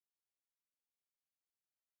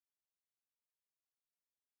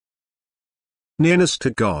Nearness to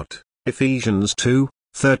God, Ephesians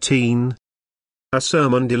 2:13. A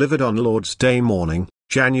sermon delivered on Lord's Day morning,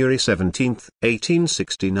 January 17,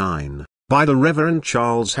 1869, by the Reverend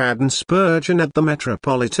Charles Haddon Spurgeon at the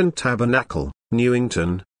Metropolitan Tabernacle,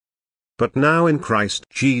 Newington. But now in Christ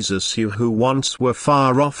Jesus you who once were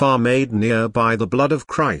far off are made near by the blood of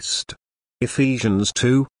Christ. Ephesians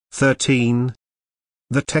 2:13.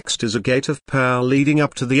 The text is a gate of pearl leading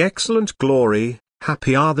up to the excellent glory.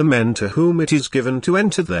 Happy are the men to whom it is given to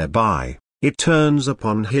enter thereby. It turns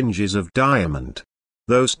upon hinges of diamond.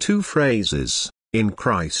 Those two phrases, in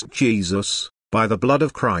Christ Jesus, by the blood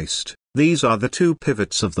of Christ, these are the two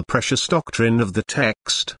pivots of the precious doctrine of the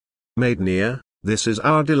text. Made near, this is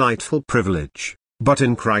our delightful privilege, but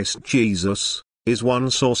in Christ Jesus, is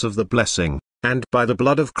one source of the blessing, and by the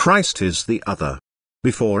blood of Christ is the other.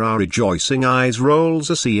 Before our rejoicing eyes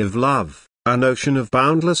rolls a sea of love, an ocean of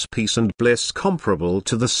boundless peace and bliss comparable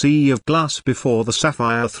to the sea of glass before the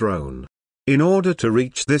sapphire throne. In order to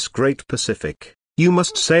reach this great Pacific, you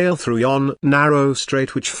must sail through yon narrow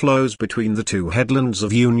strait which flows between the two headlands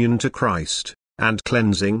of union to Christ, and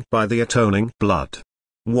cleansing by the atoning blood.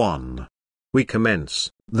 1. We commence,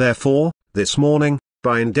 therefore, this morning,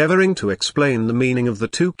 by endeavoring to explain the meaning of the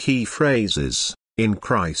two key phrases, in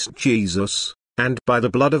Christ Jesus, and by the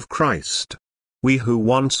blood of Christ. We who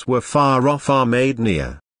once were far off are made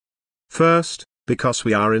near. First, because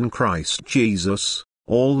we are in Christ Jesus,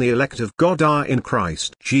 all the elect of God are in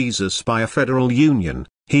Christ Jesus by a federal union.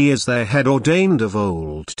 He is their head, ordained of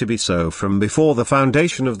old to be so from before the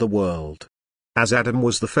foundation of the world. As Adam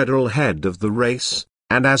was the federal head of the race,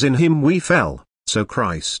 and as in him we fell, so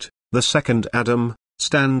Christ, the second Adam,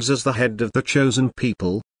 stands as the head of the chosen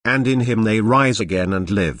people, and in him they rise again and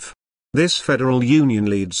live. This federal union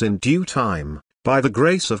leads in due time, by the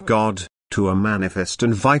grace of God, to a manifest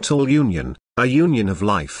and vital union, a union of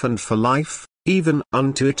life and for life, even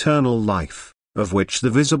unto eternal life, of which the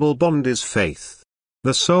visible bond is faith.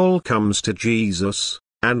 The soul comes to Jesus,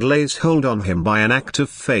 and lays hold on him by an act of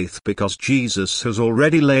faith because Jesus has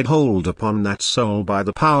already laid hold upon that soul by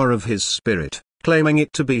the power of his Spirit, claiming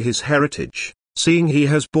it to be his heritage, seeing he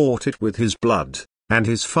has bought it with his blood, and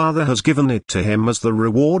his Father has given it to him as the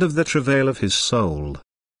reward of the travail of his soul.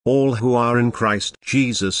 All who are in Christ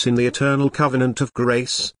Jesus in the eternal covenant of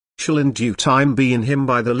grace, shall in due time be in him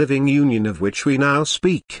by the living union of which we now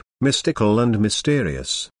speak, mystical and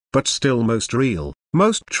mysterious, but still most real,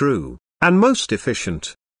 most true, and most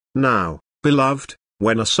efficient. Now, beloved,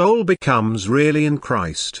 when a soul becomes really in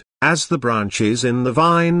Christ, as the branch is in the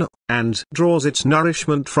vine, and draws its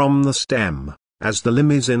nourishment from the stem, as the limb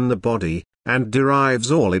is in the body, and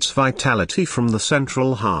derives all its vitality from the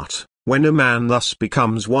central heart, when a man thus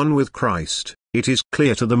becomes one with Christ, it is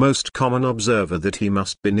clear to the most common observer that he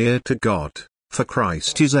must be near to God, for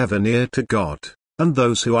Christ is ever near to God, and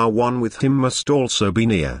those who are one with him must also be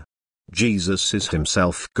near. Jesus is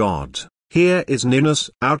himself God. Here is nearness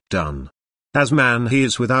outdone. As man he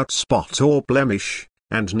is without spot or blemish,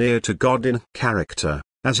 and near to God in character,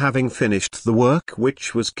 as having finished the work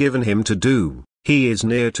which was given him to do. He is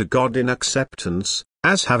near to God in acceptance,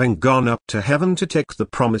 as having gone up to heaven to take the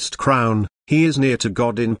promised crown. He is near to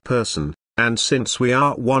God in person, and since we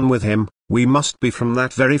are one with him, we must be from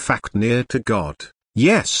that very fact near to God,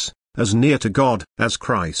 yes, as near to God as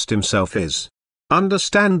Christ himself is.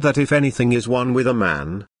 Understand that if anything is one with a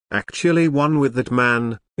man, actually one with that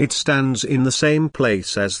man, it stands in the same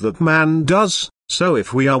place as that man does. So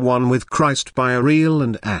if we are one with Christ by a real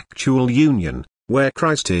and actual union, where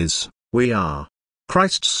Christ is, we are.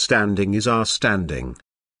 Christ's standing is our standing.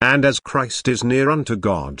 And as Christ is near unto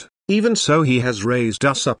God, even so he has raised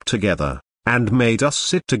us up together, and made us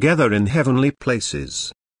sit together in heavenly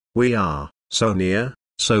places. We are so near,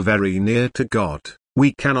 so very near to God,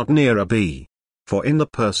 we cannot nearer be. For in the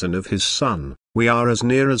person of his Son, we are as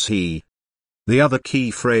near as he. The other key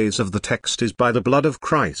phrase of the text is by the blood of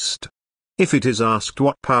Christ. If it is asked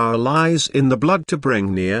what power lies in the blood to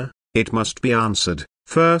bring near, it must be answered,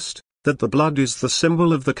 first, that the blood is the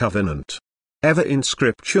symbol of the covenant. Ever in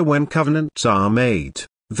Scripture when covenants are made,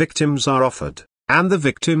 victims are offered, and the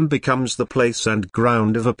victim becomes the place and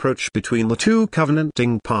ground of approach between the two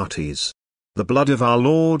covenanting parties. The blood of our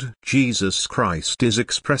Lord Jesus Christ is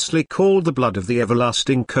expressly called the blood of the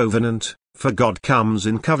everlasting covenant, for God comes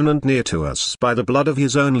in covenant near to us by the blood of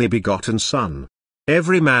his only begotten Son.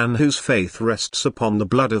 Every man whose faith rests upon the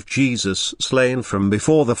blood of Jesus slain from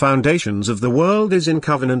before the foundations of the world is in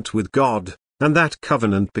covenant with God, and that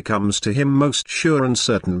covenant becomes to him most sure and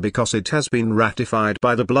certain because it has been ratified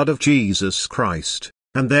by the blood of Jesus Christ,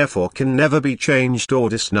 and therefore can never be changed or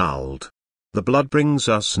disnulled. The blood brings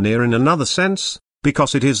us near in another sense,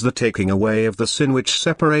 because it is the taking away of the sin which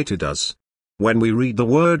separated us. When we read the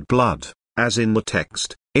word blood, as in the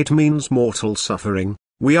text, it means mortal suffering.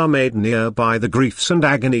 We are made near by the griefs and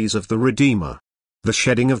agonies of the Redeemer. The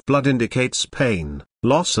shedding of blood indicates pain,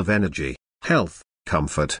 loss of energy, health,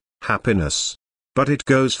 comfort, happiness. But it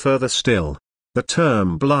goes further still. The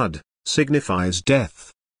term blood signifies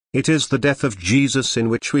death. It is the death of Jesus in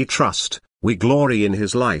which we trust, we glory in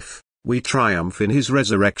his life, we triumph in his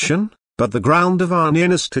resurrection, but the ground of our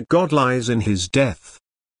nearness to God lies in his death.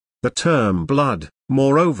 The term blood,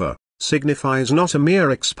 moreover, signifies not a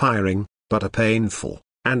mere expiring, but a painful,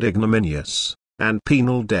 and ignominious, and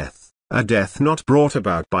penal death, a death not brought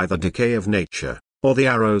about by the decay of nature, or the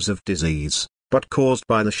arrows of disease, but caused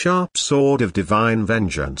by the sharp sword of divine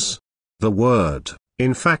vengeance. The word,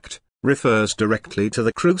 in fact, refers directly to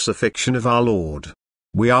the crucifixion of our Lord.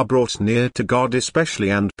 We are brought near to God especially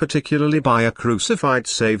and particularly by a crucified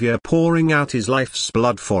Saviour pouring out his life's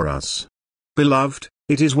blood for us. Beloved,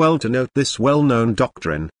 it is well to note this well-known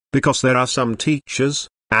doctrine, because there are some teachers,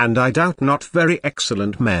 and I doubt not very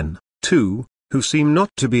excellent men, too, who seem not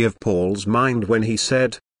to be of Paul's mind when he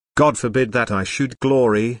said, God forbid that I should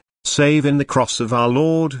glory, save in the cross of our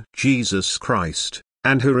Lord Jesus Christ,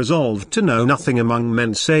 and who resolved to know nothing among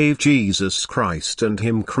men save Jesus Christ and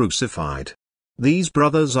him crucified. These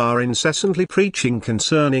brothers are incessantly preaching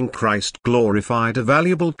concerning Christ glorified, a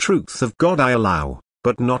valuable truth of God I allow,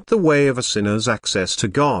 but not the way of a sinner's access to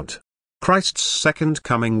God. Christ's second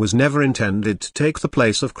coming was never intended to take the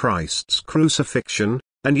place of Christ's crucifixion,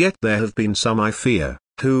 and yet there have been some, I fear,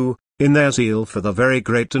 who, in their zeal for the very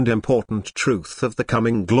great and important truth of the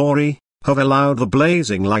coming glory, have allowed the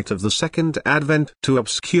blazing light of the second advent to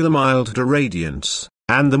obscure the milder radiance,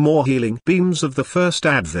 and the more healing beams of the first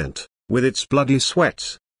advent, with its bloody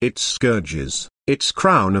sweat, its scourges, its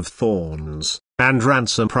crown of thorns, and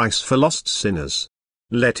ransom price for lost sinners.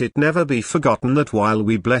 Let it never be forgotten that while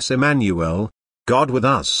we bless Emmanuel, God with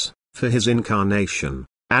us, for his incarnation,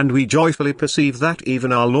 and we joyfully perceive that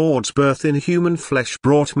even our Lord's birth in human flesh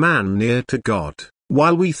brought man near to God,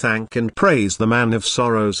 while we thank and praise the man of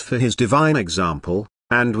sorrows for his divine example,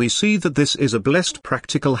 and we see that this is a blessed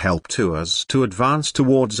practical help to us to advance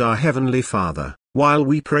towards our Heavenly Father, while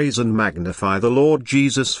we praise and magnify the Lord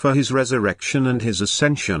Jesus for his resurrection and his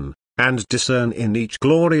ascension, and discern in each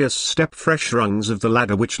glorious step fresh rungs of the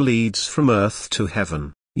ladder which leads from earth to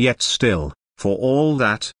heaven, yet still, for all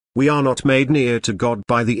that, we are not made near to God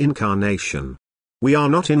by the incarnation. We are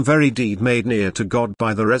not in very deed made near to God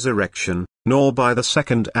by the resurrection, nor by the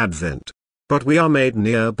second advent. But we are made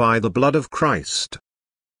near by the blood of Christ.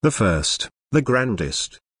 The first, the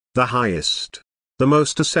grandest, the highest, the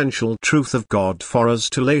most essential truth of God for us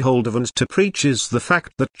to lay hold of and to preach is the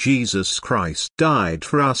fact that Jesus Christ died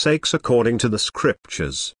for our sakes according to the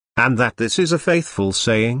Scriptures, and that this is a faithful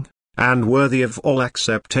saying, and worthy of all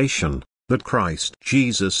acceptation, that Christ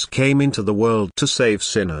Jesus came into the world to save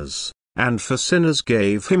sinners, and for sinners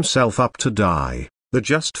gave himself up to die, the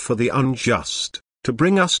just for the unjust, to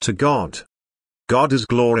bring us to God. God is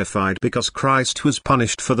glorified because Christ was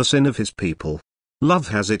punished for the sin of his people. Love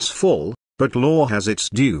has its full, but law has its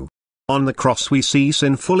due. On the cross we see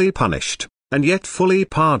sin fully punished, and yet fully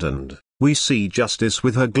pardoned. We see justice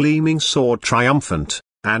with her gleaming sword triumphant,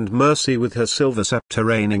 and mercy with her silver scepter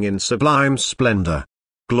reigning in sublime splendor.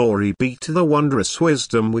 Glory be to the wondrous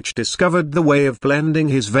wisdom which discovered the way of blending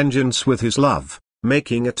his vengeance with his love,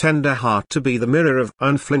 making a tender heart to be the mirror of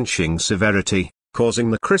unflinching severity, causing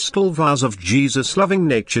the crystal vase of Jesus' loving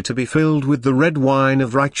nature to be filled with the red wine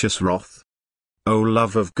of righteous wrath. O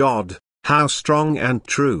love of God, how strong and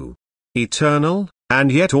true! Eternal,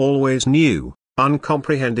 and yet always new,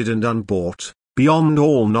 uncomprehended and unbought, beyond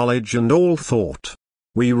all knowledge and all thought.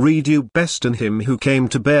 We read you best in him who came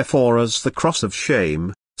to bear for us the cross of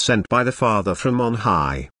shame, sent by the Father from on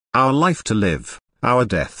high, our life to live, our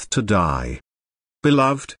death to die.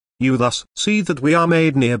 Beloved, you thus see that we are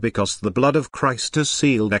made near because the blood of Christ has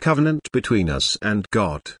sealed a covenant between us and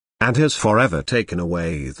God, and has forever taken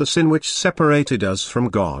away the sin which separated us from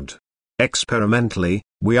God. Experimentally,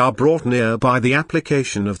 we are brought near by the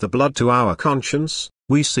application of the blood to our conscience.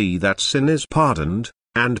 We see that sin is pardoned,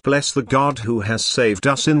 and bless the God who has saved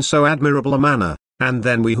us in so admirable a manner, and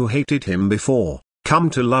then we who hated him before,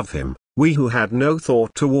 come to love him, we who had no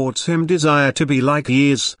thought towards him desire to be like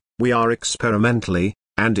he is. We are experimentally,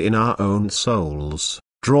 and in our own souls,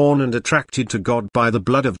 drawn and attracted to God by the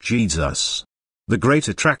blood of Jesus. The great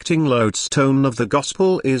attracting lodestone of the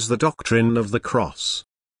gospel is the doctrine of the cross.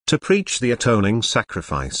 To preach the atoning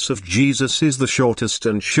sacrifice of Jesus is the shortest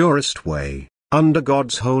and surest way, under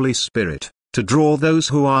God's Holy Spirit, to draw those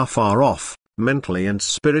who are far off, mentally and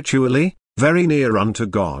spiritually, very near unto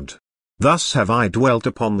God. Thus have I dwelt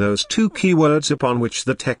upon those two key words upon which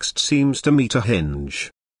the text seems to me to hinge.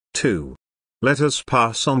 2. Let us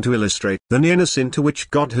pass on to illustrate the nearness into which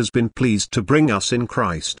God has been pleased to bring us in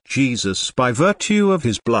Christ Jesus by virtue of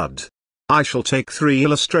his blood. I shall take 3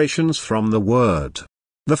 illustrations from the Word.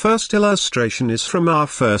 The first illustration is from our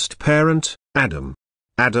first parent, Adam.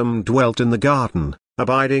 Adam dwelt in the garden,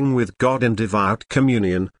 abiding with God in devout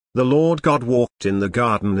communion. The Lord God walked in the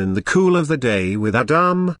garden in the cool of the day with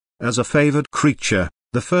Adam. As a favored creature,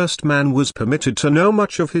 the first man was permitted to know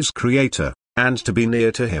much of his Creator, and to be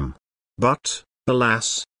near to him. But,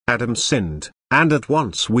 alas, Adam sinned, and at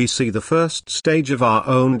once we see the first stage of our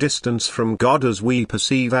own distance from God as we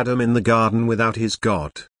perceive Adam in the garden without his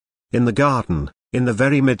God. In the garden, in the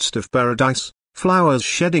very midst of paradise, flowers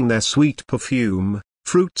shedding their sweet perfume,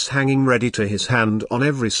 fruits hanging ready to his hand on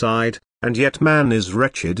every side, and yet man is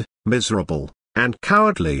wretched, miserable, and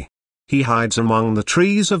cowardly. He hides among the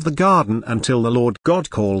trees of the garden until the Lord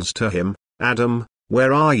God calls to him, Adam,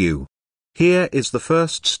 where are you? Here is the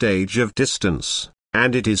first stage of distance,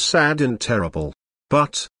 and it is sad and terrible.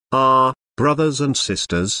 But, brothers and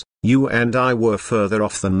sisters, you and I were further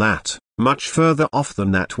off than that, much further off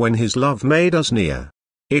than that when his love made us near.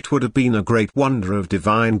 It would have been a great wonder of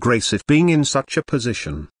divine grace if being in such a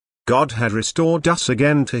position, God had restored us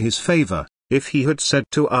again to his favor, if he had said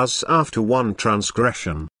to us after one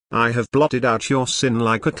transgression, I have blotted out your sin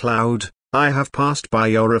like a cloud, I have passed by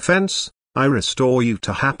your offense, I restore you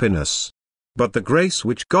to happiness. But the grace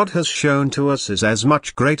which God has shown to us is as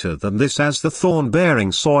much greater than this as the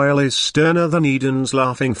thorn-bearing soil is sterner than Eden's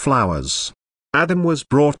laughing flowers. Adam was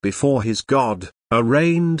brought before his God,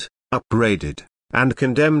 arraigned, upbraided, and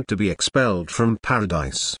condemned to be expelled from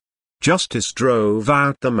paradise. Justice drove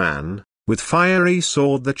out the man, with fiery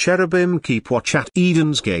sword the cherubim keep watch at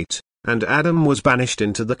Eden's gate, and Adam was banished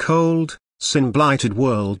into the cold, sin-blighted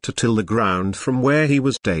world to till the ground from where he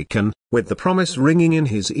was taken, with the promise ringing in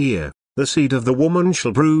his ear, the seed of the woman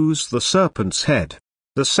shall bruise the serpent's head.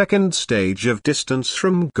 The second stage of distance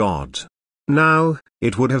from God. Now,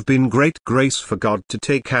 it would have been great grace for God to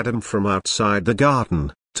take Adam from outside the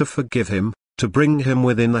garden, to forgive him, to bring him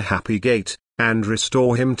within the happy gate, and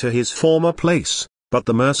restore him to his former place, but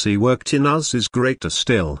the mercy worked in us is greater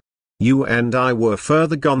still. You and I were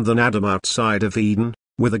further gone than Adam outside of Eden,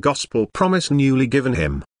 with a gospel promise newly given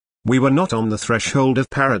him. We were not on the threshold of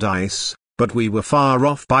paradise, but we were far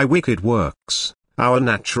off by wicked works. Our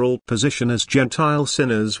natural position as Gentile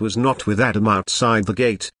sinners was not with Adam outside the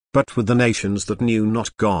gate, but with the nations that knew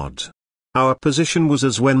not God. Our position was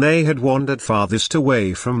as when they had wandered farthest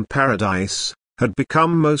away from paradise, had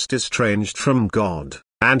become most estranged from God,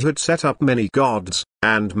 and had set up many gods,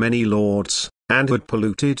 and many lords, and had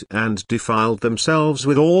polluted and defiled themselves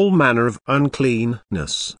with all manner of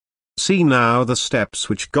uncleanness. See now the steps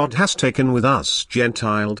which God has taken with us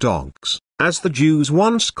Gentile dogs, as the Jews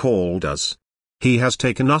once called us. He has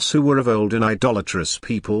taken us who were of old an idolatrous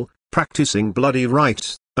people, practicing bloody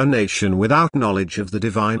rites, a nation without knowledge of the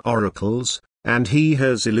divine oracles, and he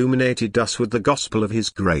has illuminated us with the gospel of his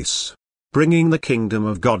grace, bringing the kingdom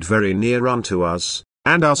of God very near unto us,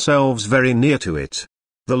 and ourselves very near to it.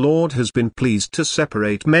 The Lord has been pleased to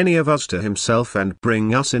separate many of us to himself and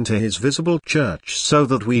bring us into his visible church so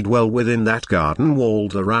that we dwell within that garden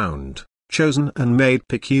walled around, chosen and made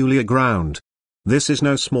peculiar ground. This is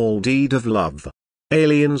no small deed of love.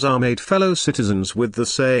 Aliens are made fellow citizens with the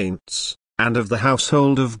saints, and of the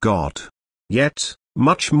household of God. Yet,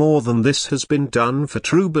 much more than this has been done for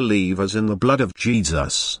true believers in the blood of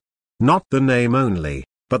Jesus. Not the name only,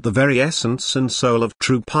 but the very essence and soul of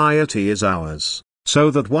true piety is ours, so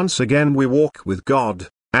that once again we walk with God,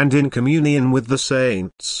 and in communion with the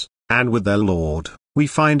saints, and with their Lord, we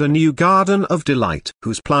find a new garden of delight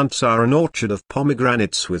whose plants are an orchard of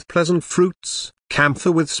pomegranates with pleasant fruits,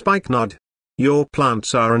 camphor with spikenard. Your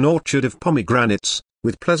plants are an orchard of pomegranates,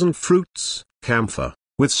 with pleasant fruits, camphor,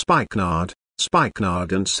 with spikenard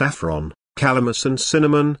and saffron, calamus and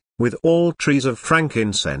cinnamon, with all trees of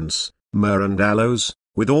frankincense, myrrh and aloes,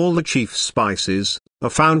 with all the chief spices, a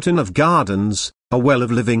fountain of gardens, a well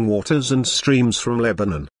of living waters and streams from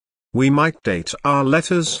Lebanon. We might date our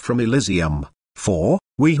letters from Elysium, for,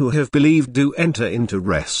 we who have believed do enter into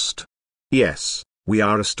rest. Yes, we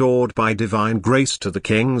are restored by divine grace to the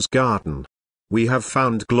King's garden. We have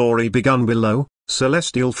found glory begun below,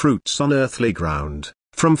 celestial fruits on earthly ground,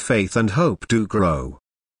 from faith and hope do grow.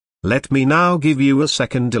 Let me now give you a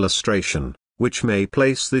second illustration, which may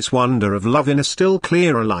place this wonder of love in a still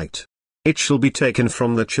clearer light. It shall be taken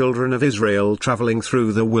from the children of Israel traveling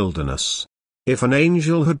through the wilderness. If an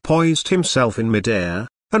angel had poised himself in mid-air,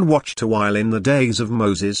 and watched a while in the days of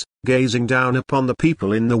Moses, gazing down upon the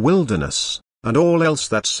people in the wilderness, and all else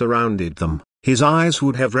that surrounded them, his eyes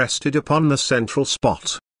would have rested upon the central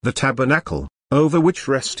spot, the tabernacle, over which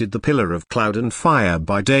rested the pillar of cloud and fire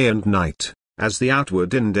by day and night, as the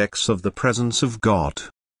outward index of the presence of God.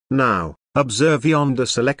 Now, observe yonder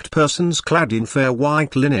select persons clad in fair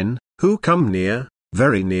white linen, who come near,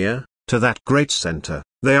 very near, to that great center.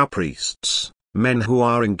 They are priests, men who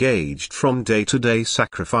are engaged from day to day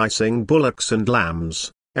sacrificing bullocks and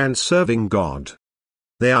lambs, and serving God.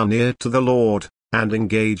 They are near to the Lord, and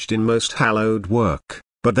engaged in most hallowed work,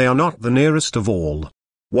 but they are not the nearest of all.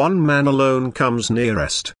 One man alone comes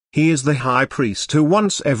nearest. He is the high priest who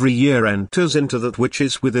once every year enters into that which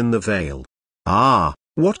is within the veil. Ah,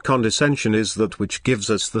 what condescension is that which gives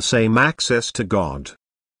us the same access to God!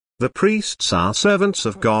 The priests are servants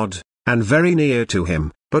of God, and very near to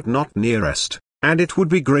him, but not nearest, and it would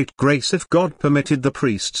be great grace if God permitted the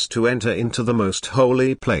priests to enter into the most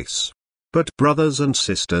holy place. But brothers and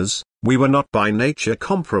sisters, we were not by nature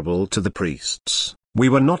comparable to the priests, we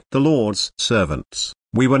were not the Lord's servants,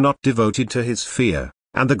 we were not devoted to his fear.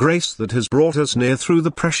 And the grace that has brought us near through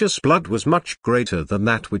the precious blood was much greater than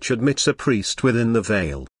that which admits a priest within the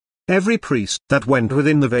veil. Every priest that went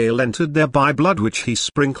within the veil entered there by blood which he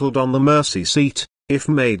sprinkled on the mercy seat. If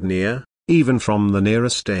made near, even from the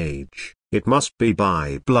nearest age, it must be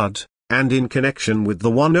by blood, and in connection with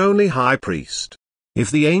the one only high priest.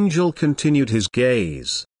 If the angel continued his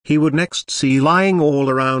gaze, he would next see lying all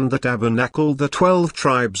around the tabernacle the 12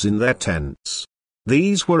 tribes in their tents.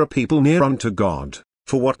 These were a people near unto God.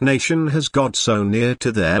 For what nation has God so near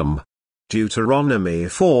to them? Deuteronomy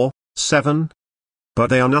 4:7. But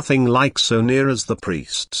they are nothing like so near as the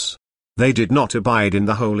priests. They did not abide in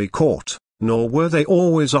the holy court, nor were they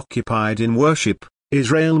always occupied in worship.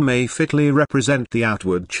 Israel may fitly represent the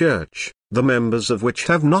outward church, the members of which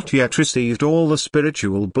have not yet received all the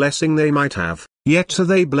spiritual blessing they might have, yet are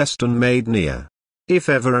they blessed and made near. If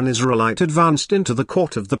ever an Israelite advanced into the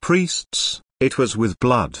court of the priests, it was with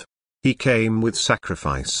blood. He came with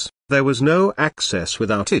sacrifice, there was no access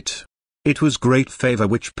without it. It was great favor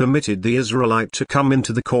which permitted the Israelite to come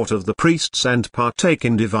into the court of the priests and partake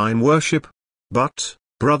in divine worship. But,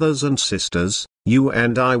 brothers and sisters, you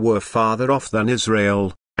and I were farther off than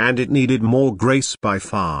Israel, and it needed more grace by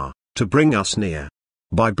far, to bring us near.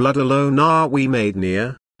 By blood alone are we made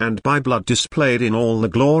near, and by blood displayed in all the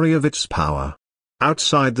glory of its power.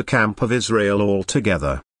 Outside the camp of Israel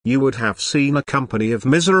altogether, you would have seen a company of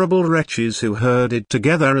miserable wretches who herded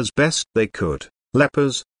together as best they could,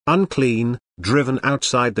 lepers, unclean, driven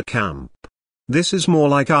outside the camp. This is more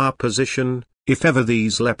like our position, if ever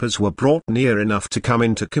these lepers were brought near enough to come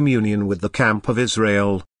into communion with the camp of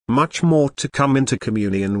Israel, much more to come into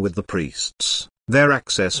communion with the priests, their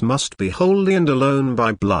access must be wholly and alone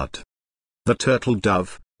by blood. The turtle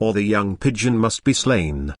dove, or the young pigeon must be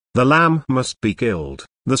slain, the lamb must be killed.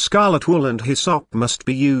 The scarlet wool and hyssop must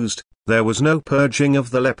be used. There was no purging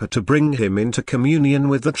of the leper to bring him into communion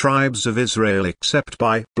with the tribes of Israel except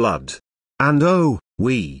by blood. And oh,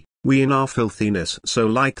 we in our filthiness so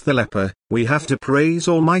like the leper, we have to praise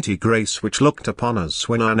Almighty grace which looked upon us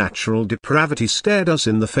when our natural depravity stared us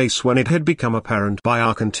in the face when it had become apparent by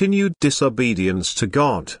our continued disobedience to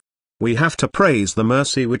God. We have to praise the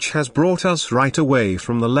mercy which has brought us right away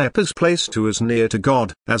from the leper's place to as near to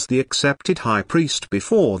God as the accepted high priest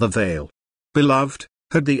before the veil. Beloved,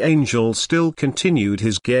 had the angel still continued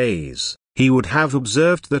his gaze, he would have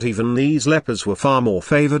observed that even these lepers were far more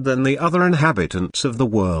favored than the other inhabitants of the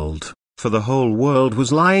world, for the whole world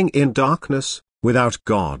was lying in darkness, without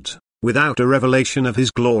God, without a revelation of his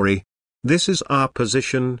glory. This is our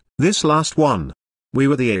position, this last one. We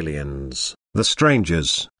were the aliens, the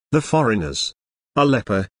strangers, the foreigners. A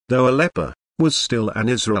leper, though a leper, was still an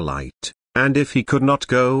Israelite, and if he could not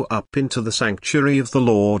go up into the sanctuary of the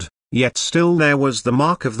Lord, yet still there was the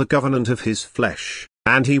mark of the covenant of his flesh,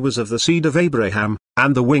 and he was of the seed of Abraham,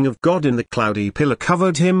 and the wing of God in the cloudy pillar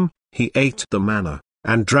covered him. He ate the manna,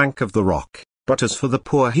 and drank of the rock. But as for the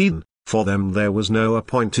poor heathen, for them there was no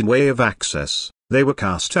appointed way of access, they were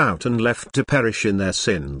cast out and left to perish in their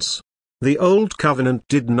sins. The old covenant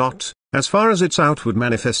did not, as far as its outward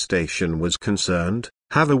manifestation was concerned,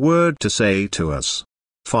 have a word to say to us.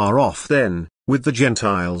 Far off then, with the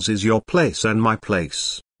Gentiles is your place and my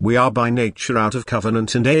place. We are by nature out of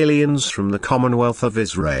covenant and aliens from the commonwealth of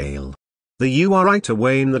Israel. You are right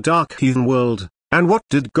away in the dark heathen world, and what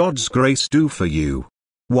did God's grace do for you?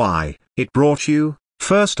 Why, it brought you,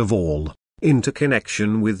 first of all, into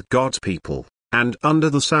connection with God's people, and under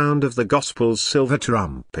the sound of the gospel's silver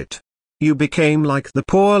trumpet. You became like the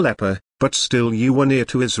poor leper, but still you were near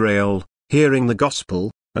to Israel, hearing the gospel,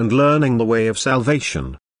 and learning the way of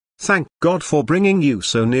salvation. Thank God for bringing you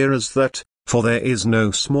so near as that, for there is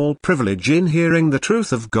no small privilege in hearing the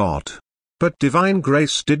truth of God. But divine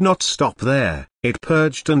grace did not stop there, it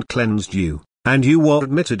purged and cleansed you, and you were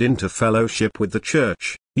admitted into fellowship with the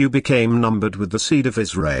church, you became numbered with the seed of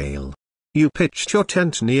Israel. You pitched your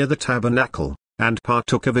tent near the tabernacle, and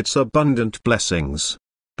partook of its abundant blessings.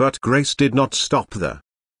 But grace did not stop there.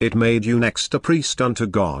 It made you next a priest unto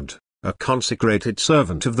God, a consecrated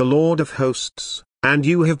servant of the Lord of hosts, and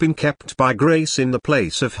you have been kept by grace in the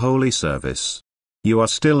place of holy service. You are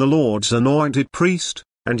still the Lord's anointed priest,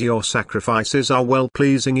 and your sacrifices are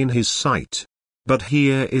well-pleasing in his sight. But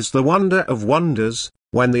here is the wonder of wonders,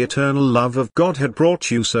 when the eternal love of God had brought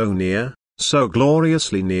you so near, so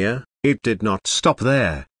gloriously near, it did not stop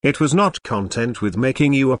there. It was not content with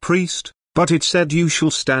making you a priest, but it said you shall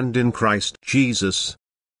stand in Christ Jesus.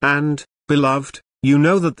 And, beloved, you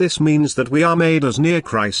know that this means that we are made as near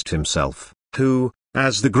Christ himself, who,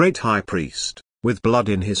 as the great high priest, with blood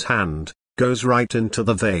in his hand, goes right into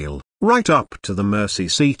the veil, right up to the mercy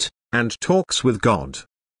seat, and talks with God.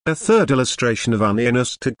 A third illustration of our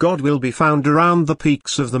nearness to God will be found around the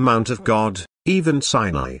peaks of the Mount of God, even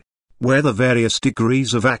Sinai, where the various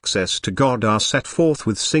degrees of access to God are set forth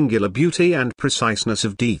with singular beauty and preciseness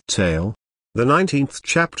of detail. The 19th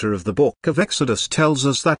chapter of the book of Exodus tells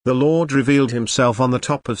us that the Lord revealed himself on the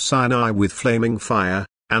top of Sinai with flaming fire,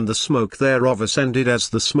 and the smoke thereof ascended as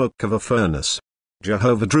the smoke of a furnace.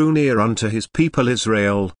 Jehovah drew near unto his people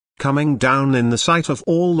Israel, coming down in the sight of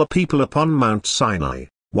all the people upon Mount Sinai,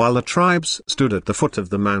 while the tribes stood at the foot of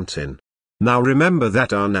the mountain. Now remember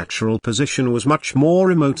that our natural position was much more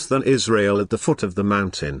remote than Israel at the foot of the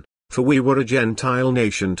mountain, for we were a Gentile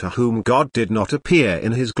nation to whom God did not appear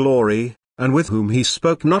in his glory, and with whom he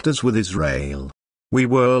spoke not as with Israel. We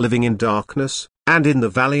were living in darkness, and in the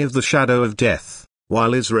valley of the shadow of death,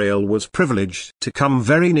 while Israel was privileged to come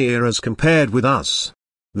very near as compared with us.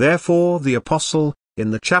 Therefore the apostle, in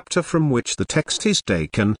the chapter from which the text is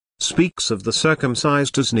taken, speaks of the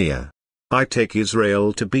circumcised as near. I take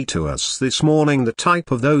Israel to be to us this morning the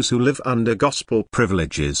type of those who live under gospel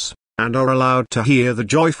privileges, and are allowed to hear the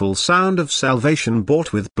joyful sound of salvation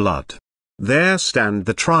bought with blood. There stand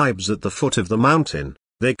the tribes at the foot of the mountain,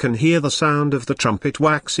 they can hear the sound of the trumpet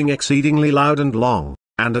waxing exceedingly loud and long,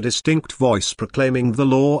 and a distinct voice proclaiming the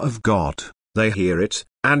law of God. They hear it,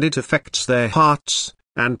 and it affects their hearts,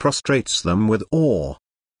 and prostrates them with awe.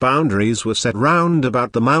 Boundaries were set round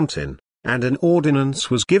about the mountain, and an ordinance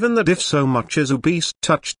was given that if so much as a beast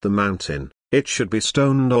touched the mountain, it should be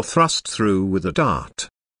stoned or thrust through with a dart.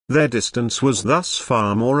 Their distance was thus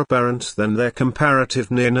far more apparent than their comparative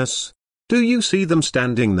nearness. Do you see them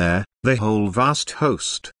standing there, the whole vast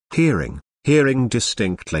host, hearing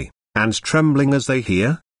distinctly, and trembling as they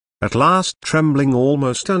hear? At last, trembling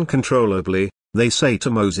almost uncontrollably, they say to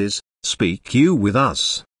Moses, "Speak you with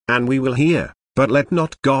us, and we will hear, but let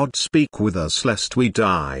not God speak with us lest we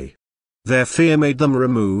die." Their fear made them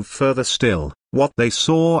remove further still. What they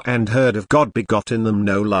saw and heard of God begot in them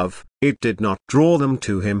no love. It did not draw them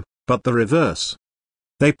to him, but the reverse.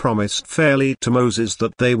 They promised fairly to Moses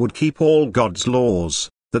that they would keep all God's laws,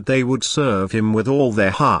 that they would serve him with all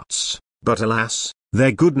their hearts, but alas,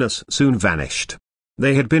 their goodness soon vanished.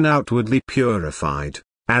 They had been outwardly purified,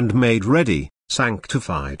 and made ready,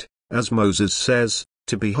 sanctified, as Moses says,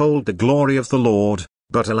 to behold the glory of the Lord,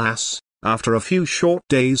 but alas, after a few short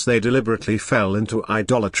days they deliberately fell into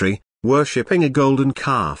idolatry, worshipping a golden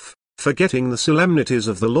calf, forgetting the solemnities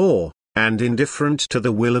of the law, and indifferent to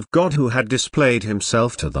the will of God who had displayed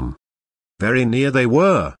himself to them. Very near they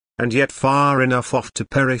were, and yet far enough off to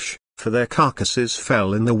perish, for their carcasses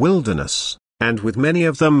fell in the wilderness, and with many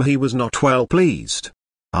of them he was not well pleased.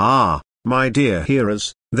 Ah, my dear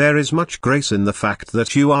hearers, there is much grace in the fact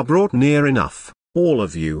that you are brought near enough, all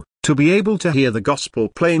of you, to be able to hear the gospel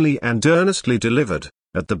plainly and earnestly delivered.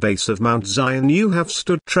 At the base of Mount Zion you have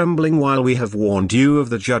stood trembling while we have warned you of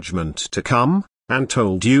the judgment to come, and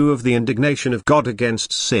told you of the indignation of God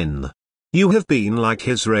against sin. You have been like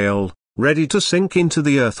Israel, ready to sink into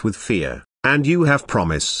the earth with fear, and you have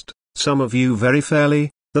promised, some of you very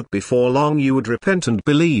fairly, that before long you would repent and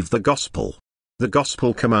believe the gospel. The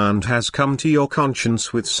gospel command has come to your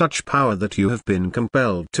conscience with such power that you have been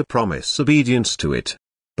compelled to promise obedience to it.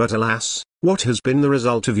 But alas, what has been the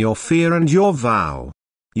result of your fear and your vow?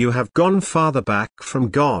 You have gone farther back from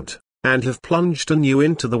God, and have plunged anew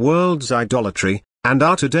into the world's idolatry, and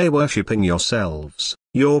are today worshipping yourselves,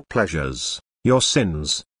 your pleasures, your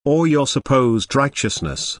sins, or your supposed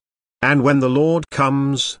righteousness. And when the Lord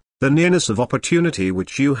comes, the nearness of opportunity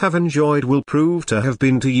which you have enjoyed will prove to have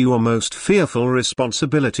been to you a most fearful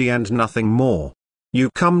responsibility and nothing more. You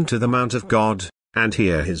come to the mount of God, and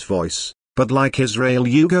hear his voice, but like Israel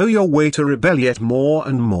you go your way to rebel yet more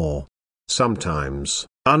and more. Sometimes,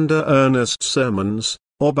 under earnest sermons,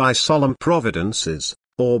 or by solemn providences,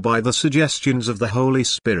 or by the suggestions of the Holy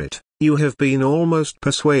Spirit, you have been almost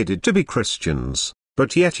persuaded to be Christians,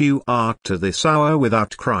 but yet you are to this hour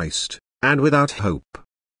without Christ, and without hope.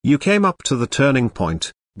 You came up to the turning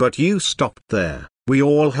point, but you stopped there. We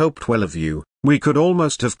all hoped well of you. We could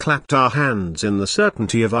almost have clapped our hands in the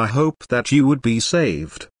certainty of our hope that you would be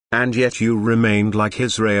saved, and yet you remained like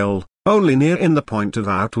Israel, only near in the point of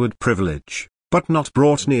outward privilege, but not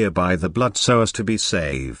brought near by the blood so as to be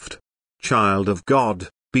saved. Child of God,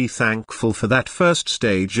 be thankful for that first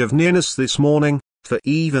stage of nearness this morning, for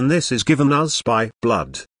even this is given us by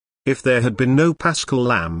blood. If there had been no paschal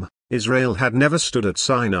lamb, Israel had never stood at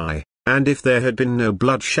Sinai, and if there had been no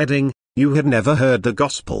blood shedding, you had never heard the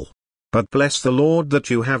gospel. But bless the Lord that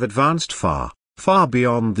you have advanced far, far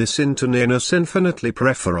beyond this into nearness infinitely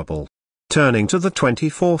preferable. Turning to the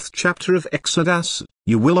 24th chapter of Exodus,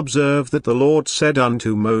 you will observe that the Lord said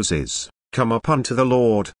unto Moses, Come up unto the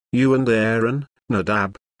Lord, you and Aaron,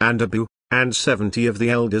 Nadab, and Abihu, and 70 of the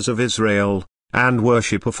elders of Israel, and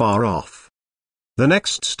worship afar off. The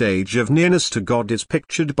next stage of nearness to God is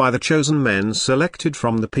pictured by the chosen men selected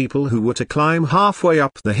from the people who were to climb halfway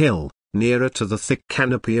up the hill, nearer to the thick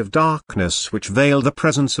canopy of darkness which veiled the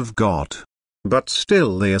presence of God. But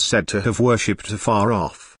still they are said to have worshipped afar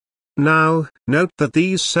off. Now, note that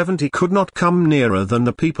these 70 could not come nearer than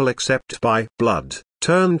the people except by blood.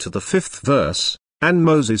 Turn to the 5th verse. And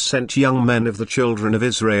Moses sent young men of the children of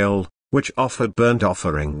Israel, which offered burnt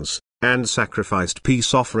offerings, and sacrificed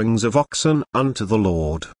peace offerings of oxen unto the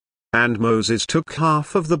Lord. And Moses took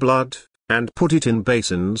half of the blood, and put it in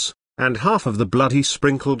basins, and half of the blood he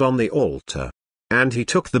sprinkled on the altar. And he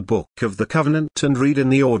took the book of the covenant and read in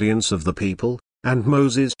the audience of the people, and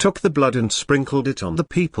Moses took the blood and sprinkled it on the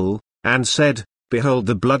people, and said, Behold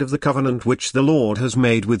the blood of the covenant which the Lord has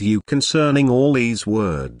made with you concerning all these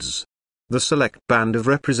words. The select band of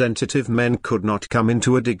representative men could not come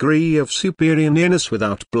into a degree of superior nearness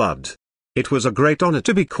without blood. It was a great honor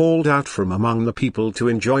to be called out from among the people to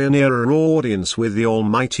enjoy a nearer audience with the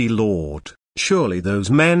Almighty Lord. Surely those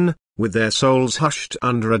men, with their souls hushed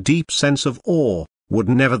under a deep sense of awe, would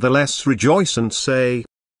nevertheless rejoice and say,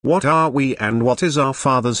 What are we and what is our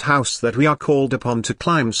Father's house that we are called upon to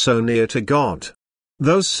climb so near to God?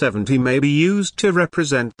 Those 70 may be used to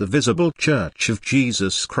represent the visible church of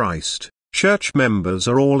Jesus Christ. Church members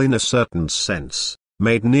are all in a certain sense,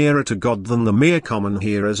 made nearer to God than the mere common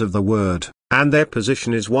hearers of the word, and their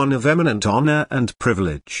position is one of eminent honor and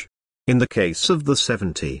privilege. In the case of the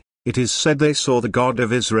 70, it is said they saw the God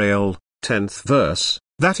of Israel, 10th verse,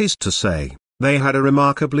 that is to say, they had a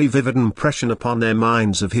remarkably vivid impression upon their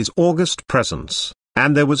minds of his august presence,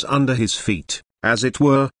 and there was under his feet, as it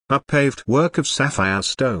were, a paved work of sapphire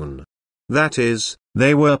stone. That is,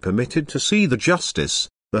 they were permitted to see the justice,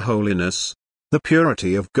 the holiness, the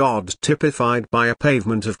purity of God typified by a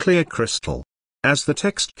pavement of clear crystal. As the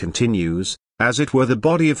text continues, as it were the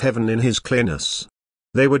body of heaven in his clearness.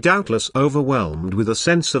 They were doubtless overwhelmed with a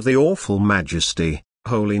sense of the awful majesty,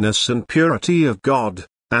 holiness and purity of God,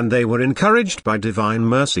 and they were encouraged by divine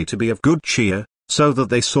mercy to be of good cheer, so that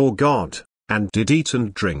they saw God, and did eat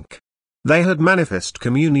and drink. They had manifest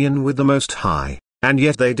communion with the Most High, and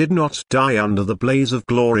yet they did not die under the blaze of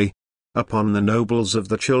glory. Upon the nobles of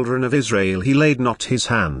the children of Israel he laid not his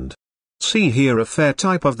hand. See here a fair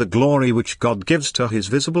type of the glory which God gives to his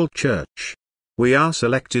visible church. We are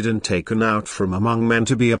selected and taken out from among men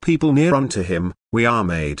to be a people near unto him. We are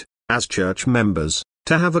made, as church members,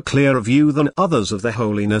 to have a clearer view than others of the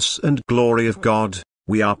holiness and glory of God.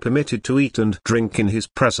 We are permitted to eat and drink in his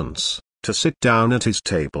presence, to sit down at his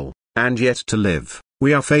table, and yet to live.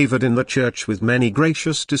 We are favored in the church with many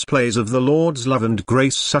gracious displays of the Lord's love and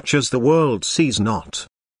grace such as the world sees not.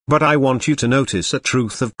 But I want you to notice a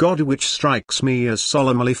truth of God which strikes me as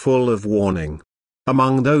solemnly full of warning.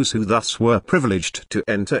 Among those who thus were privileged to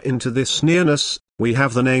enter into this nearness, we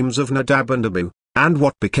have the names of Nadab and Abihu, and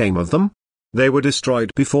what became of them? They were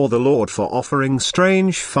destroyed before the Lord for offering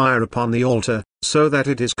strange fire upon the altar, so that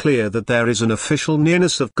it is clear that there is an official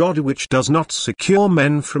nearness of God which does not secure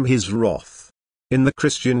men from his wrath. In the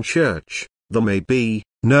Christian church, there may be,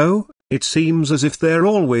 no, it seems as if there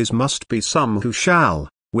always must be some who shall,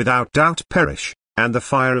 without doubt perish, and the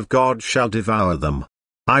fire of God shall devour them.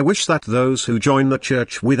 I wish that those who join the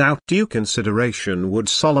church without due consideration would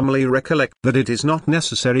solemnly recollect that it is not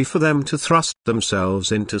necessary for them to thrust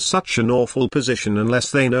themselves into such an awful position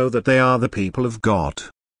unless they know that they are the people of God.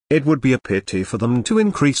 It would be a pity for them to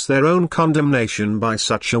increase their own condemnation by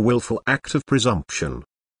such a willful act of presumption.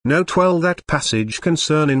 Note well that passage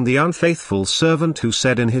concerning the unfaithful servant who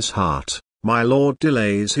said in his heart, "My Lord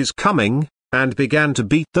delays his coming," and began to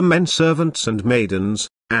beat the men servants and maidens,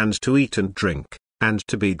 and to eat and drink, and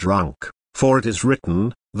to be drunk. For it is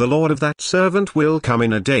written, "The Lord of that servant will come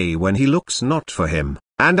in a day when he looks not for him,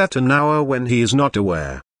 and at an hour when he is not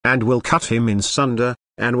aware, and will cut him in sunder,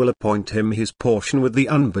 and will appoint him his portion with the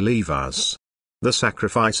unbelievers." The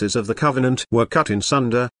sacrifices of the covenant were cut in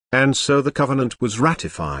sunder, and so the covenant was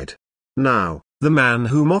ratified. Now, the man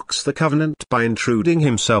who mocks the covenant by intruding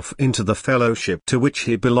himself into the fellowship to which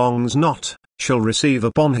he belongs not, shall receive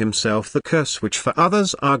upon himself the curse which for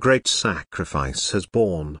others our great sacrifice has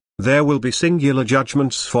borne. There will be singular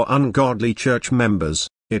judgments for ungodly church members.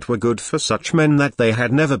 It were good for such men that they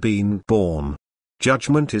had never been born.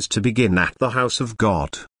 Judgment is to begin at the house of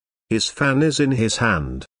God. His fan is in his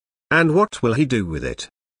hand. And what will he do with it?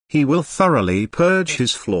 He will thoroughly purge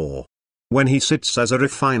his floor. When he sits as a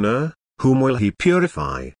refiner, whom will he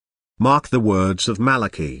purify? Mark the words of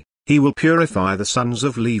Malachi, "He will purify the sons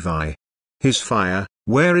of Levi." His fire,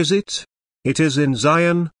 where is it? It is in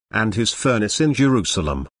Zion, and his furnace in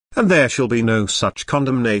Jerusalem, and there shall be no such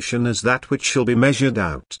condemnation as that which shall be measured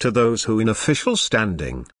out to those who in official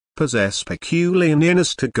standing possess peculiar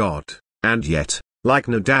nearness to God, and yet, like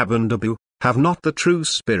Nadab and Abihu, have not the true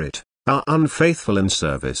spirit, are unfaithful in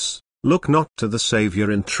service, look not to the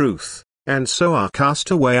Saviour in truth, and so are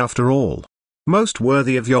cast away after all. Most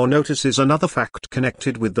worthy of your notice is another fact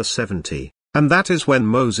connected with the 70, and that is when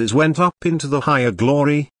Moses went up into the higher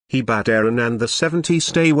glory, he bade Aaron and the 70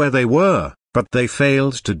 stay where they were, but they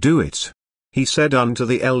failed to do it. He said unto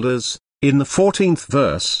the elders, in the 14th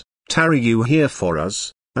verse, "Tarry you here for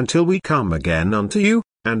us, until we come again unto you,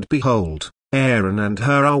 and behold, Aaron and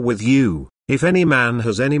Hur are with you. If any man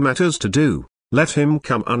has any matters to do, let him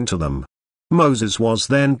come unto them." Moses was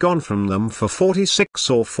then gone from them for 46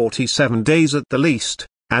 or 47 days at the least,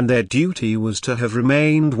 and their duty was to have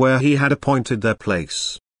remained where he had appointed their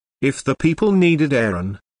place. If the people needed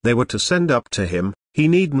Aaron, they were to send up to him. He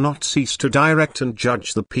need not cease to direct and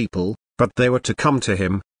judge the people, but they were to come to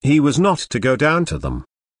him, he was not to go down to them.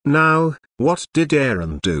 Now, what did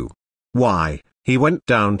Aaron do? Why, he went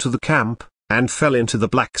down to the camp, and fell into the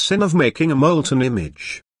black sin of making a molten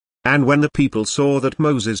image. And when the people saw that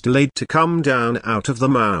Moses delayed to come down out of the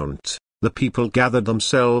mount, the people gathered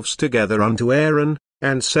themselves together unto Aaron,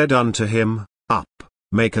 and said unto him, Up,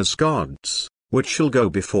 make us gods, which shall go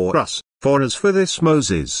before us, for as for this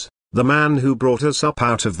Moses, the man who brought us up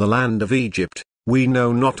out of the land of Egypt, we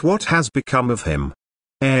know not what has become of him.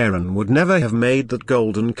 Aaron would never have made that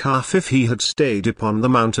golden calf if he had stayed upon the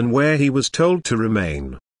mountain where he was told to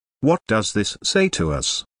remain. What does this say to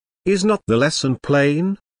us? Is not the lesson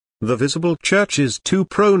plain? The visible church is too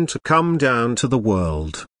prone to come down to the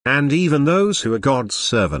world, and even those who are God's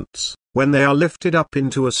servants, when they are lifted up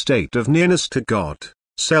into a state of nearness to God,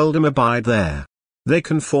 seldom abide there. They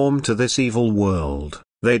conform to this evil world,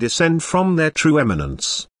 they descend from their true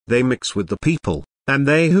eminence, they mix with the people, and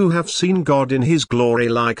they who have seen God in his glory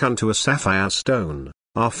like unto a sapphire stone,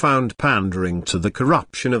 are found pandering to the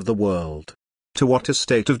corruption of the world. To what a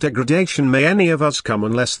state of degradation may any of us come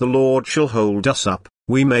unless the Lord shall hold us up?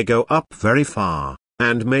 We may go up very far,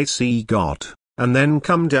 and may see God, and then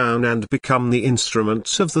come down and become the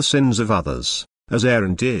instruments of the sins of others, as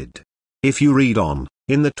Aaron did. If you read on,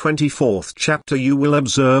 in the 24th chapter you will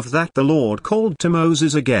observe that the Lord called to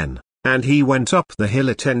Moses again, and he went up the hill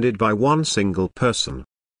attended by one single person.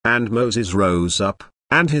 And Moses rose up,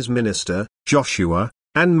 and his minister, Joshua,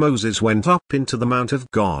 and Moses went up into the mount of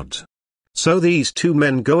God. So these two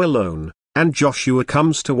men go alone, and Joshua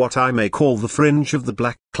comes to what I may call the fringe of the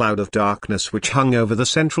black cloud of darkness which hung over the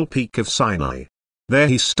central peak of Sinai. There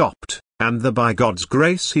he stopped, and by God's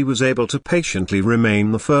grace he was able to patiently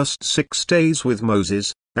remain the first 6 days with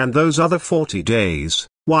Moses, and those other 40 days,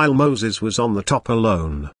 while Moses was on the top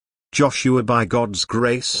alone. Joshua by God's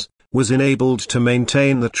grace, was enabled to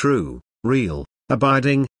maintain the true, real,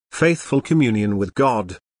 abiding, faithful communion with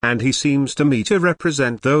God, and he seems to me to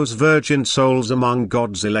represent those virgin souls among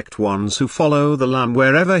God's elect ones who follow the Lamb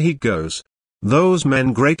wherever he goes. Those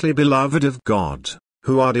men greatly beloved of God,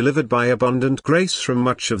 who are delivered by abundant grace from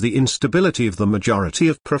much of the instability of the majority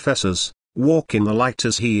of professors, walk in the light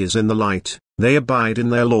as he is in the light, they abide in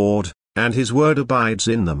their Lord, and his word abides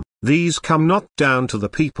in them. These come not down to the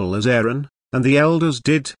people as Aaron and the elders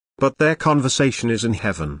did, but their conversation is in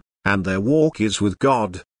heaven, and their walk is with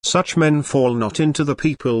God. Such men fall not into the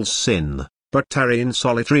people's sin. but tarry in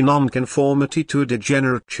solitary nonconformity to a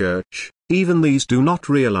degenerate church, even these do not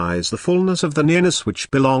realize the fullness of the nearness which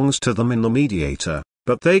belongs to them in the mediator,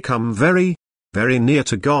 but they come very, very near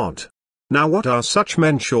to God. Now what are such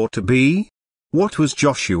men sure to be? What was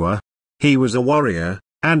Joshua? He was a warrior,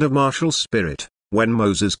 and of martial spirit. When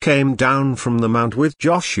Moses came down from the mount with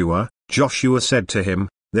Joshua, Joshua said to him,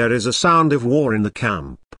 "There is a sound of war in the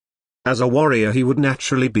camp." As a warrior he would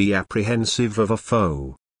naturally be apprehensive of a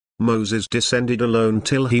foe. Moses descended alone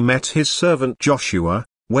till he met his servant Joshua,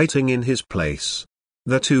 waiting in his place.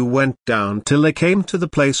 The two went down till they came to the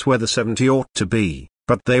place where the 70 ought to be,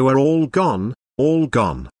 but they were all gone, all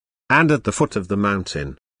gone. And at the foot of the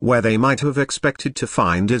mountain, where they might have expected to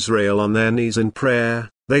find Israel on their knees in prayer,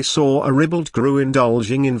 they saw a ribald crew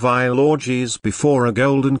indulging in vile orgies before a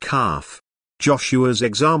golden calf. Joshua's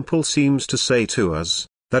example seems to say to us,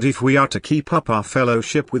 that if we are to keep up our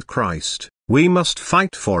fellowship with Christ, we must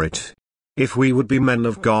fight for it. If we would be men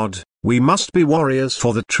of God, we must be warriors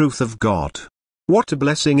for the truth of God. What a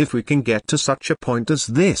blessing if we can get to such a point as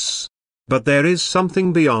this! But there is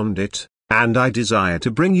something beyond it, and I desire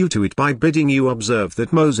to bring you to it by bidding you observe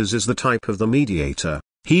that Moses is the type of the mediator.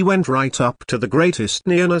 He went right up to the greatest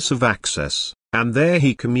nearness of access, and there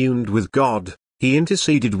he communed with God, he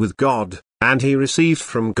interceded with God, and he received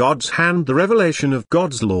from God's hand the revelation of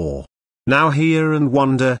God's law. Now hear and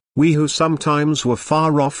wonder, we who sometimes were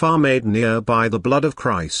far off are made near by the blood of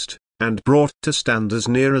Christ, and brought to stand as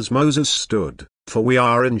near as Moses stood, for we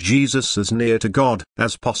are in Jesus as near to God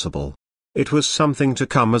as possible. It was something to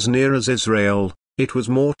come as near as Israel, it was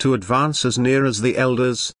more to advance as near as the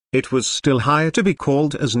elders, it was still higher to be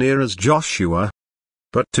called as near as Joshua,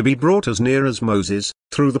 but to be brought as near as Moses,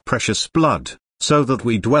 through the precious blood, so that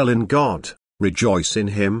we dwell in God, rejoice in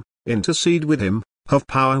Him, intercede with Him, have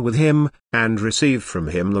power with Him, and receive from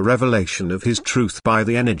Him the revelation of His truth by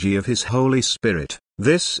the energy of His Holy Spirit.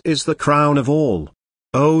 This is the crown of all.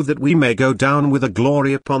 Oh, that we may go down with a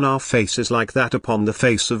glory upon our faces like that upon the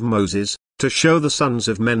face of Moses, to show the sons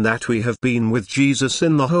of men that we have been with Jesus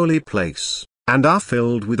in the holy place, and are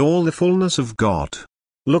filled with all the fullness of God.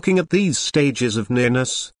 Looking at these stages of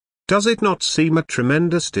nearness, does it not seem a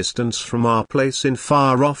tremendous distance from our place in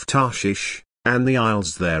far-off Tarshish, and the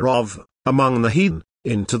isles thereof, among the heathen,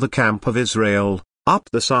 into the camp of Israel, up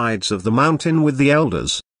the sides of the mountain with the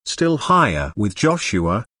elders, still higher with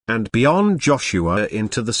Joshua, and beyond Joshua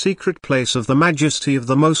into the secret place of the majesty of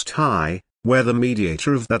the Most High, where the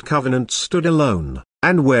mediator of that covenant stood alone,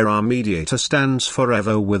 and where our mediator stands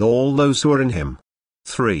forever with all those who are in him.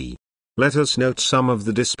 3. Let us note some of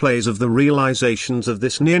the displays of the realizations of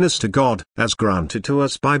this nearness to God, as granted to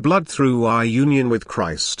us by blood through our union with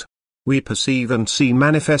Christ. We perceive and see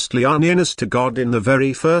manifestly our nearness to God in the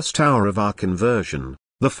very first hour of our conversion.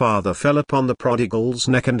 The Father fell upon the prodigal's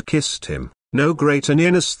neck and kissed him. No greater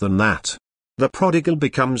nearness than that. The prodigal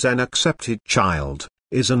becomes an accepted child,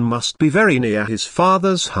 is and must be very near his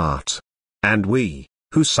Father's heart. And we,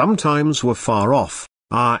 who sometimes were far off,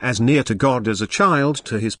 are as near to God as a child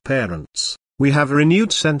to his parents. We have a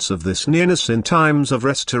renewed sense of this nearness in times of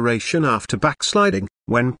restoration after backsliding,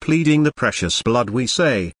 when pleading the precious blood we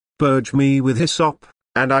say, "Purge me with hyssop,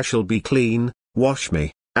 and I shall be clean, wash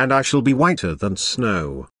me, and I shall be whiter than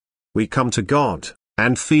snow." We come to God,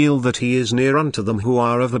 and feel that He is near unto them who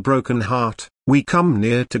are of a broken heart. We come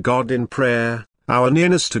near to God in prayer. Our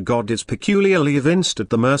nearness to God is peculiarly evinced at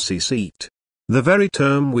the mercy seat. The very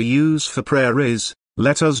term we use for prayer is,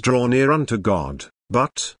 "Let us draw near unto God."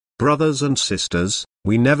 But, brothers and sisters,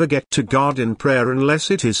 we never get to God in prayer unless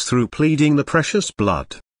it is through pleading the precious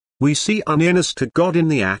blood. We see our nearness to God in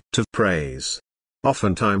the act of praise.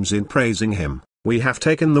 Oftentimes in praising Him, we have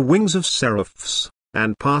taken the wings of seraphs,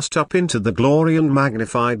 and passed up into the glory and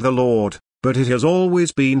magnified the Lord, but it has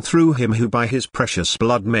always been through Him who by His precious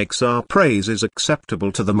blood makes our praises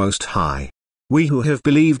acceptable to the Most High. We who have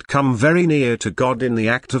believed come very near to God in the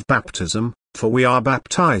act of baptism, for we are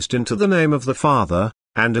baptized into the name of the Father,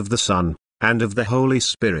 and of the Son, and of the Holy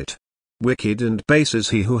Spirit. Wicked and base is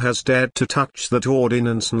he who has dared to touch that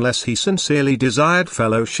ordinance unless he sincerely desired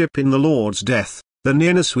fellowship in the Lord's death. The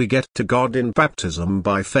nearness we get to God in baptism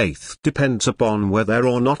by faith depends upon whether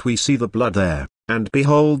or not we see the blood there, and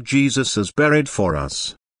behold Jesus as buried for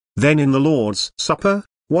us. Then in the Lord's Supper,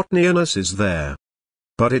 what nearness is there?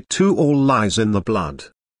 But it too all lies in the blood.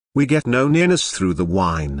 We get no nearness through the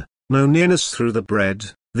wine, no nearness through the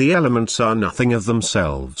bread, the elements are nothing of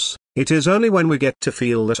themselves. It is only when we get to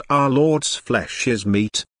feel that our Lord's flesh is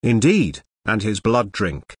meat, indeed, and His blood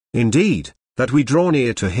drink, indeed, that we draw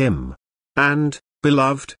near to Him. And,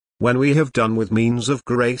 beloved, when we have done with means of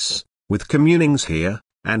grace, with communings here,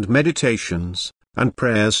 and meditations, and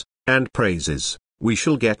prayers, and praises, we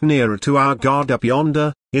shall get nearer to our God up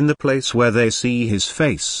yonder, in the place where they see his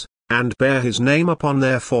face, and bear his name upon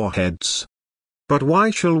their foreheads. But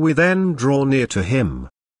why shall we then draw near to him?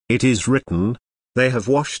 It is written, "They have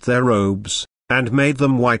washed their robes, and made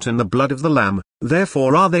them white in the blood of the Lamb,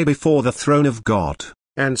 therefore are they before the throne of God,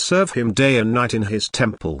 and serve him day and night in his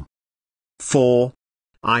temple." 4.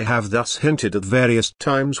 I have thus hinted at various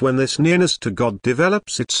times when this nearness to God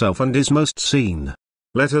develops itself and is most seen.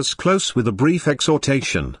 Let us close with a brief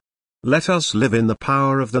exhortation. Let us live in the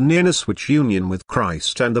power of the nearness which union with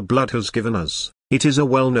Christ and the blood has given us. It is a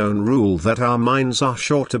well-known rule that our minds are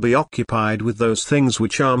sure to be occupied with those things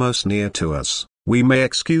which are most near to us. We may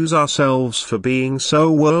excuse ourselves for being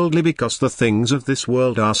so worldly because the things of this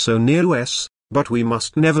world are so near to us, but we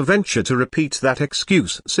must never venture to repeat that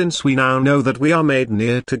excuse since we now know that we are made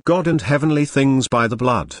near to God and heavenly things by the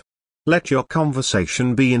blood. Let your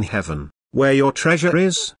conversation be in heaven, where your treasure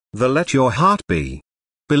is, there let your heart be.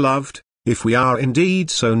 Beloved, if we are indeed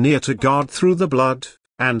so near to God through the blood,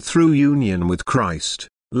 and through union with Christ,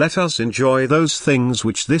 let us enjoy those things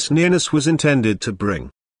which this nearness was intended to bring.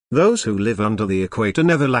 Those who live under the equator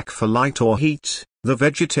never lack for light or heat, the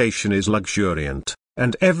vegetation is luxuriant,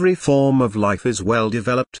 and every form of life is well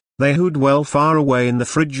developed. They who dwell far away in the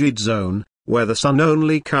frigid zone, where the sun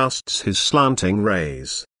only casts his slanting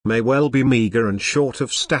rays, may well be meager and short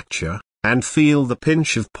of stature, and feel the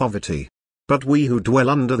pinch of poverty. But we who dwell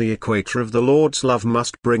under the equator of the Lord's love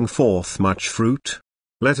must bring forth much fruit.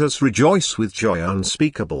 Let us rejoice with joy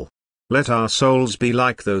unspeakable. Let our souls be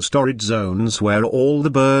like those torrid zones where all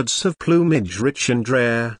the birds have plumage rich and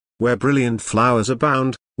rare, where brilliant flowers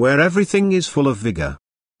abound, where everything is full of vigor.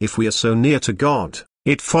 If we are so near to God,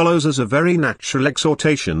 it follows as a very natural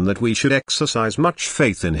exhortation that we should exercise much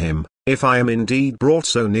faith in him. If I am indeed brought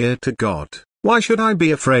so near to God, why should I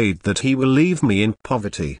be afraid that he will leave me in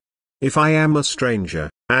poverty? If I am a stranger,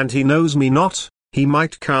 and he knows me not, he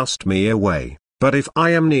might cast me away, but if I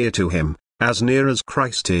am near to him, as near as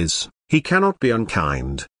Christ is, he cannot be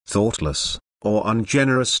unkind, thoughtless, or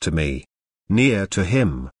ungenerous to me. Near to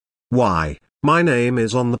him. Why, my name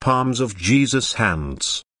is on the palms of Jesus'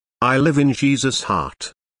 hands. I live in Jesus'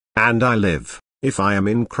 heart. And I live, if I am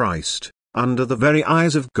in Christ, under the very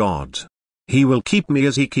eyes of God. He will keep me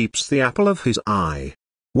as he keeps the apple of his eye.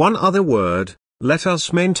 One other word, let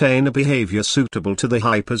us maintain a behavior suitable to the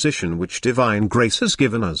high position which divine grace has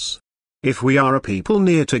given us. If we are a people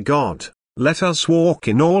near to God, let us walk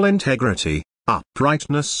in all integrity,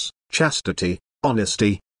 uprightness, chastity,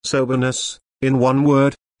 honesty, soberness, in one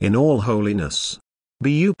word, in all holiness.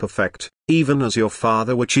 Be you perfect, even as your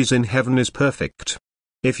Father which is in heaven is perfect.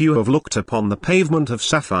 If you have looked upon the pavement of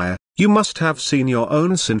sapphire, you must have seen your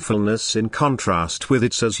own sinfulness in contrast with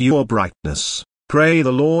its azure brightness. Pray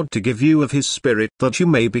the Lord to give you of his Spirit that you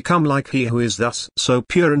may become like he who is thus so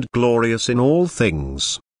pure and glorious in all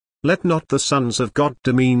things. Let not the sons of God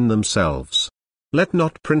demean themselves. Let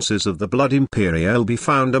not princes of the blood imperial be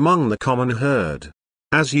found among the common herd.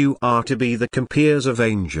 As you are to be the compeers of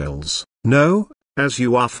angels, no, as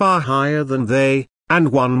you are far higher than they,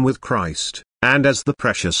 and one with Christ, and as the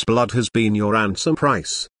precious blood has been your ransom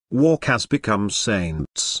price, walk as becomes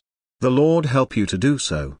saints. The Lord help you to do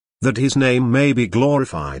so, that his name may be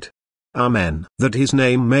glorified. Amen. That his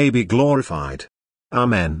name may be glorified.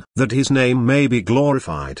 Amen. That his name may be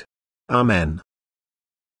glorified. Amen.